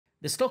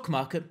The stock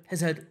market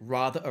has had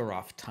rather a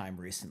rough time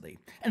recently,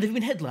 and there have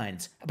been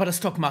headlines about a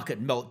stock market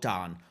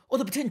meltdown, or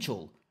the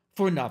potential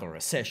for another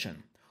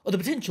recession, or the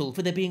potential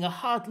for there being a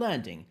hard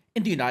landing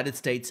in the United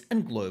States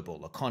and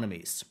global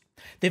economies.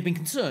 There have been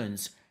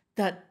concerns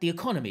that the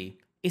economy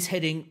is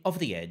heading over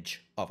the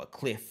edge of a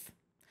cliff.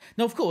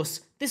 Now, of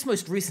course, this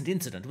most recent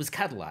incident was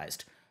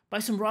catalysed by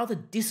some rather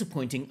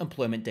disappointing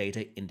employment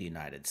data in the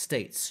United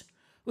States,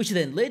 which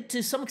then led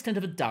to some extent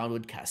of a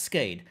downward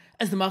cascade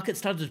as the market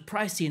started to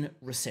price in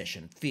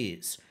recession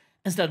fears,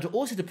 and started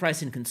also to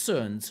price in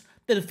concerns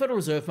that the Federal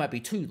Reserve might be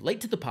too late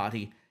to the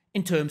party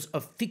in terms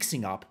of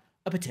fixing up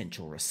a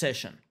potential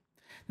recession.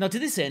 Now, to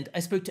this end,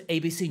 I spoke to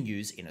ABC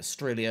News in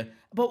Australia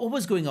about what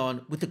was going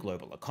on with the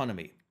global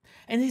economy,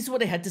 and here's what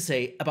they had to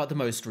say about the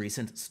most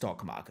recent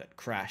stock market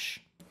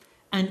crash.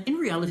 And in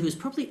reality, it was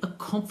probably a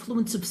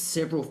confluence of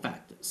several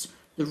factors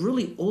that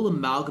really all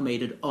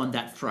amalgamated on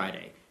that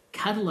Friday,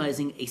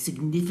 catalysing a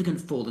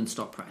significant fall in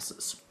stock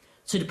prices.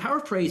 So to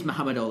paraphrase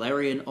Muhammad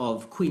Al-Arian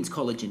of Queen's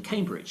College in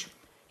Cambridge,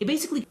 he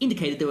basically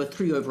indicated there were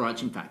three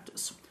overarching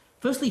factors.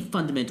 Firstly,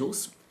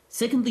 fundamentals,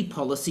 secondly,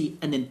 policy,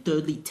 and then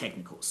thirdly,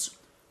 technicals.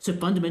 So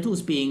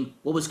fundamentals being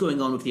what was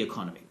going on with the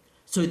economy.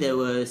 So there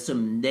were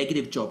some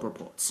negative job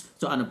reports.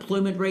 So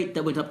unemployment rate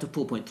that went up to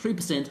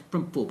 4.3%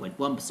 from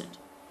 4.1%.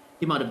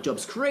 The amount of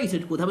jobs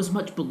created, well, that was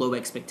much below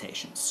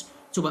expectations.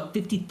 So about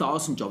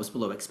 50,000 jobs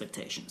below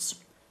expectations.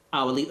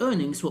 Hourly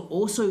earnings were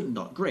also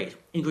not great,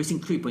 increasing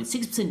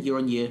 3.6% year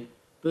on year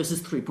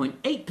versus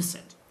 3.8%.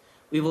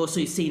 We've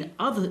also seen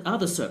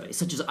other surveys,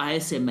 such as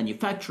ISM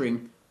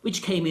manufacturing,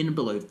 which came in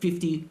below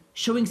 50,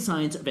 showing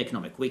signs of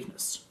economic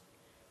weakness.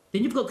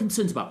 Then you've got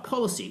concerns about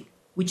policy,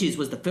 which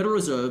was the Federal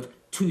Reserve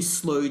too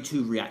slow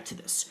to react to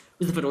this?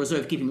 Was the Federal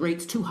Reserve keeping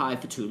rates too high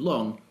for too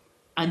long,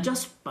 and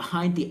just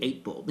behind the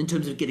eight ball in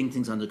terms of getting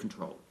things under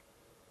control?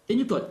 Then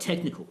you've got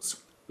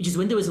technicals, which is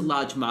when there was a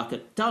large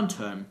market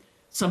downturn,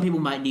 some people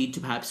might need to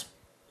perhaps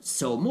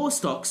sell more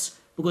stocks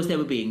because they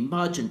were being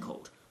margin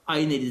called.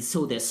 I needed to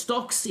sell their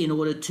stocks in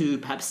order to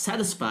perhaps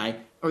satisfy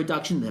a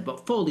reduction in their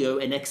portfolio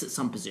and exit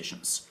some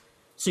positions.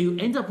 So you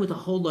end up with a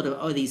whole lot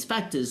of these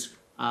factors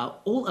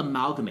all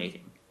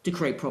amalgamating to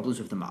create problems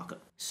with the market.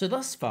 So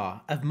thus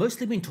far, I've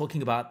mostly been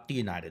talking about the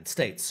United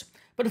States.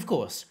 But of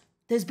course,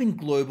 there's been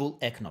global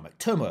economic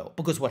turmoil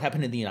because what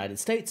happened in the United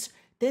States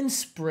then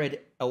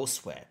spread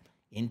elsewhere,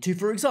 into,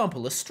 for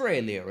example,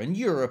 Australia and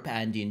Europe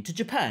and into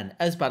Japan,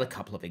 as but a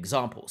couple of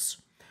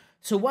examples.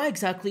 So why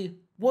exactly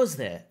was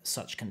there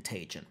such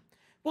contagion?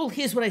 Well,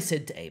 here's what I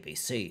said to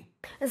ABC.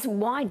 So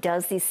why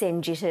does this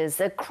send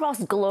jitters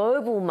across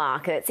global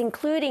markets,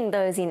 including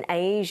those in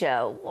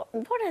Asia?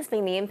 What has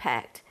been the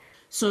impact?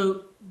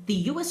 So the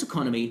US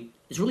economy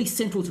is really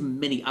central to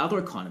many other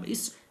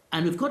economies,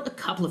 and we've got a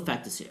couple of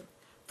factors here.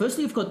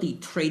 Firstly, we've got the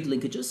trade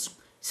linkages.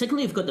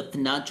 Secondly, we've got the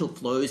financial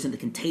flows and the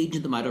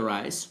contagion that might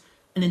arise.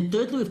 And then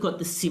thirdly, we've got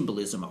the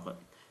symbolism of it.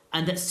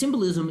 And that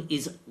symbolism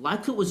is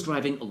likely what was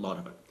driving a lot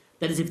of it.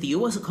 That is, if the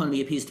US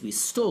economy appears to be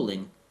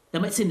stalling,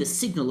 that might send a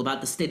signal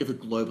about the state of the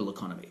global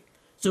economy.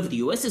 So if the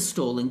US is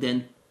stalling,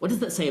 then what does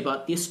that say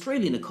about the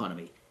Australian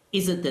economy?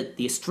 Is it that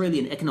the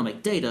Australian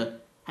economic data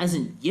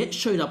hasn't yet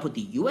showed up what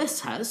the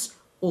US has,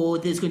 or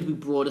there's going to be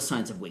broader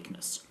signs of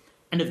weakness?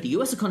 And if the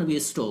US economy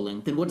is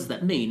stalling, then what does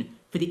that mean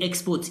for the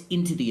exports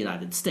into the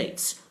United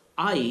States?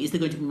 I.e., is there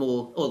going to be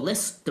more or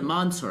less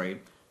demand,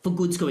 for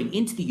goods going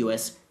into the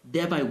US,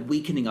 thereby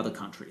weakening other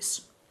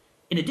countries?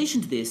 In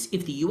addition to this,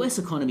 if the US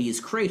economy is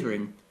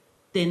cratering,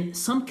 then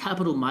some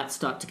capital might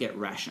start to get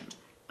rationed.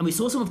 And we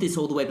saw some of this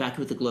all the way back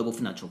with the global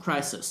financial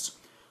crisis,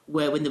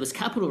 where when there was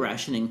capital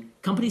rationing,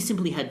 companies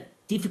simply had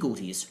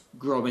difficulties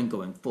growing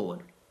going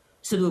forward.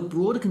 So there were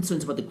broader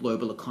concerns about the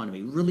global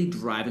economy really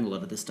driving a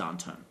lot of this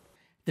downturn.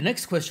 The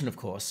next question, of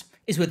course,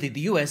 is whether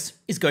the US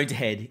is going to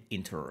head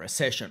into a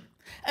recession.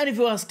 And if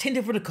you ask 10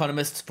 different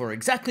economists for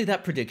exactly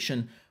that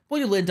prediction, well,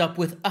 you'll end up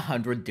with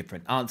 100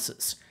 different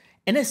answers.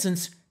 In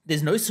essence,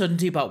 there's no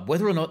certainty about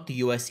whether or not the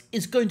US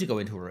is going to go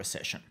into a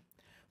recession.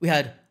 We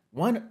had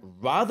one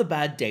rather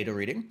bad data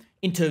reading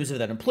in terms of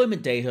that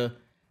employment data,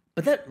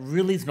 but that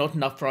really is not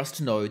enough for us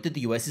to know that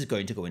the US is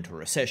going to go into a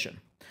recession.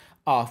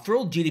 After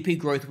all, GDP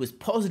growth was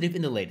positive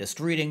in the latest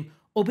reading,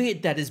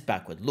 albeit that is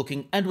backward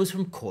looking and was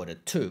from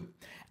Q2.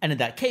 And in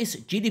that case,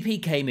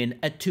 GDP came in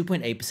at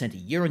 2.8%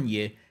 year on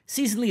year,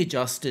 seasonally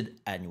adjusted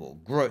annual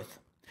growth.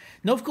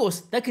 Now, of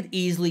course, that could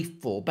easily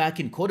fall back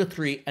in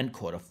Q3 and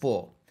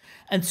Q4.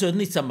 And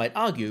certainly some might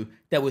argue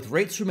that with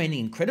rates remaining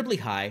incredibly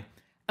high,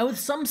 and with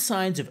some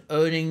signs of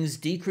earnings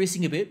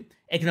decreasing a bit,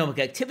 economic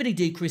activity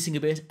decreasing a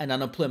bit, and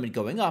unemployment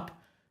going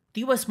up,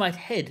 the US might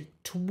head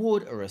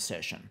toward a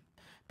recession.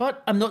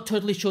 But I'm not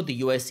totally sure the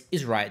US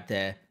is right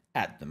there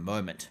at the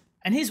moment.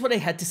 And here's what I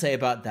had to say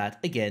about that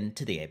again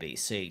to the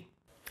ABC.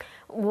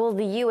 Well,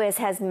 the US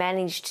has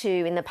managed to,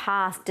 in the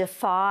past,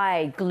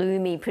 defy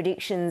gloomy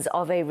predictions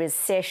of a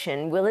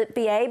recession. Will it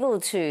be able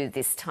to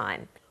this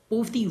time? Well,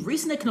 with the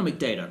recent economic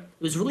data,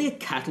 it was really a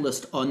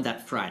catalyst on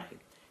that Friday.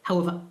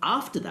 However,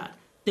 after that,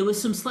 there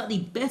was some slightly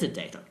better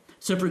data.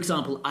 So, for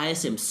example,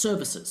 ISM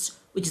services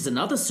which is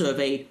another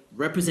survey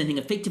representing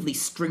effectively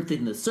strength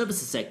in the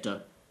services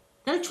sector,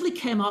 that actually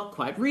came out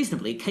quite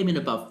reasonably. It came in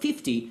above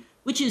 50,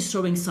 which is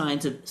showing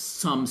signs of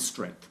some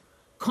strength.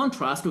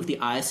 Contrast with the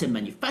ISM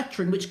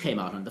manufacturing, which came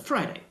out on the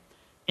Friday.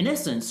 In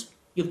essence,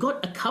 you've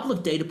got a couple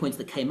of data points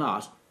that came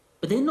out,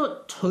 but they're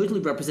not totally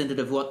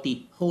representative of what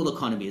the whole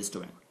economy is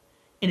doing.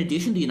 In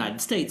addition, the United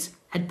States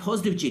had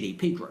positive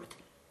GDP growth.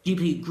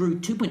 GDP grew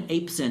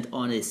 2.8%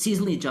 on a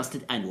seasonally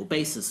adjusted annual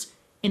basis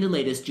in the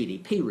latest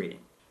GDP reading.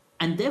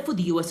 And therefore,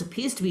 the US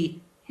appears to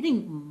be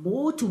heading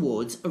more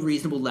towards a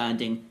reasonable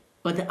landing,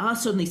 but there are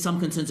certainly some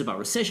concerns about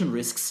recession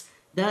risks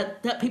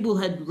that people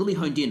had really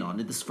honed in on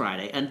this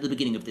Friday and at the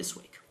beginning of this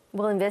week.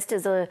 Well,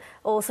 investors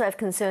also have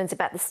concerns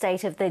about the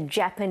state of the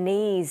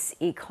Japanese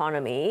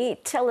economy.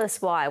 Tell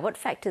us why. What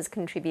factors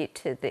contribute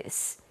to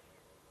this?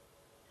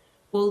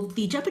 Well,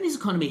 the Japanese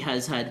economy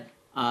has had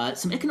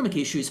some economic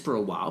issues for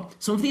a while.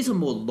 Some of these are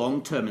more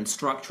long-term and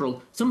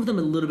structural, some of them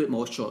a little bit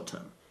more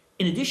short-term.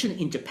 In addition,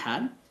 in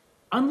Japan,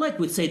 unlike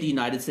with, say, the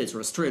United States or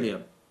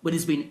Australia, where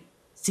there's been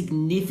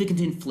significant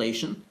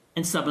inflation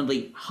and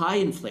stubbornly high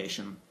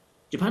inflation,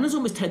 Japan has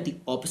almost had the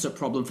opposite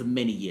problem for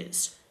many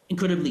years.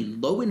 Incredibly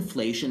low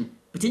inflation,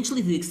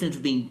 potentially to the extent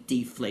of being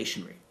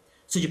deflationary.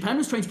 So Japan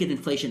was trying to get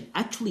inflation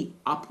actually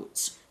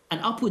upwards,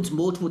 and upwards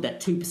more toward that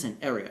 2%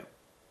 area,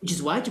 which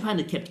is why Japan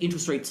had kept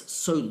interest rates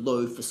so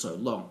low for so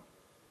long.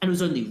 And it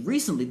was only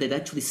recently they'd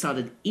actually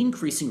started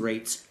increasing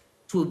rates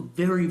to a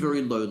very,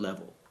 very low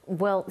level.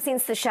 Well,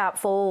 since the sharp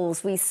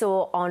falls we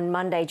saw on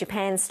Monday,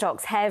 Japan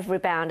stocks have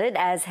rebounded,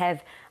 as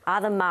have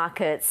other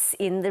markets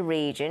in the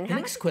region. The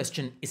next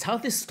question is how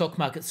this stock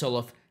market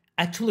sell-off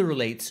actually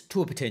relates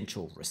to a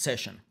potential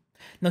recession.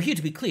 Now, here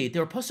to be clear,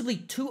 there are possibly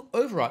two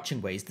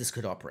overarching ways this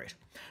could operate.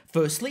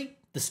 Firstly,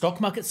 the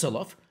stock market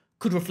sell-off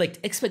could reflect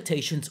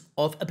expectations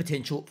of a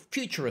potential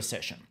future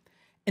recession.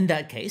 In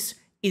that case,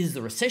 it is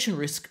the recession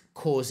risk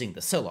causing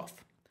the sell-off.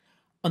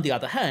 On the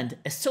other hand,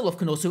 a sell-off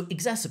can also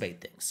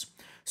exacerbate things.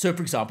 So,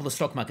 for example, a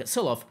stock market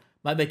sell-off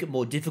might make it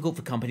more difficult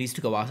for companies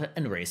to go out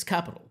and raise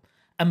capital,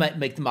 and might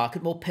make the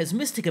market more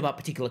pessimistic about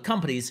particular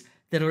companies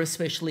that are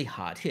especially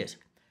hard hit.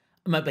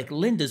 It might make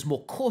lenders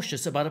more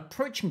cautious about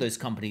approaching those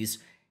companies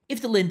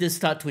if the lenders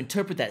start to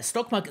interpret that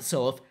stock market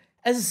sell-off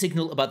as a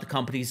signal about the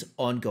company's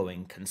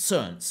ongoing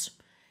concerns.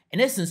 In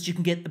essence, you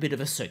can get a bit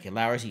of a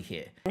circularity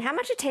here. And how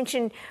much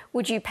attention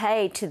would you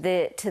pay to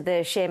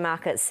the share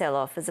market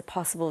sell-off as a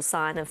possible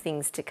sign of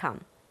things to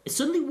come? It's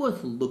certainly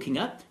worth looking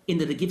at in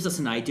that it gives us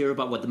an idea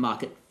about what the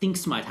market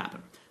thinks might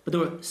happen. But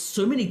there are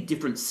so many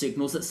different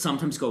signals that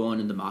sometimes go on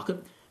in the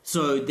market.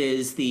 So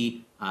there's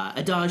the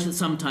adage that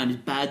sometimes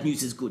bad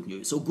news is good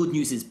news, or good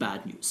news is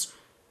bad news.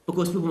 Of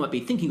course, people might be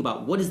thinking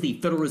about what is the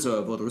Federal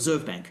Reserve or the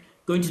Reserve Bank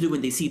going to do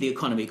when they see the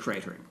economy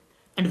cratering.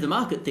 And if the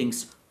market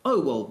thinks, oh,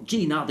 well,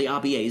 gee, now the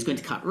RBA is going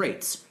to cut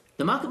rates,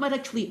 the market might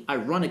actually,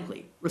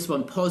 ironically,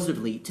 respond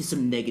positively to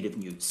some negative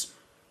news.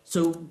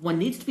 So one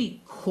needs to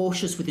be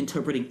cautious with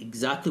interpreting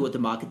exactly what the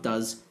market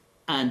does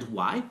and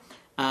why.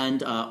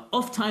 And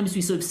oftentimes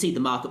we sort of see the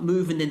market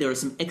move and then there are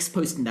some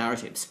ex-post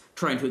narratives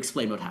trying to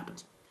explain what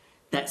happened.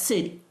 That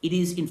said, it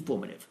is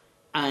informative.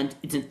 And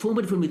it's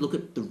informative when we look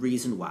at the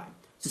reason why.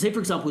 So say, for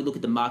example, we look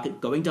at the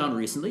market going down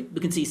recently. We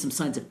can see some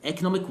signs of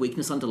economic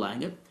weakness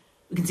underlying it.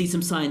 We can see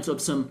some signs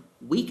of some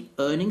weak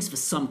earnings for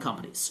some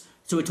companies.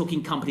 So we're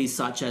talking companies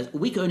such as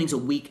weak earnings or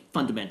weak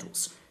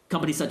fundamentals.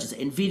 Companies such as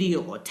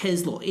Nvidia or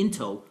Tesla or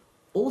Intel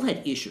all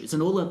had issues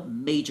and all are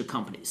major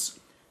companies.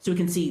 So we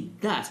can see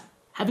that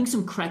having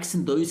some cracks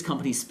in those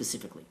companies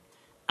specifically.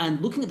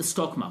 And looking at the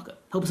stock market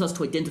helps us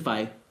to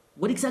identify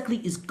what exactly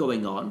is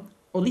going on,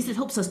 or at least it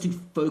helps us to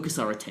focus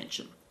our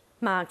attention.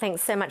 Mark,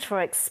 thanks so much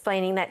for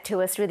explaining that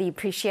to us. Really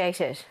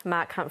appreciate it.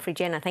 Mark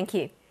Humphrey-Jenner, thank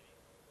you.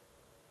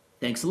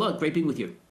 Thanks a lot. Great being with you.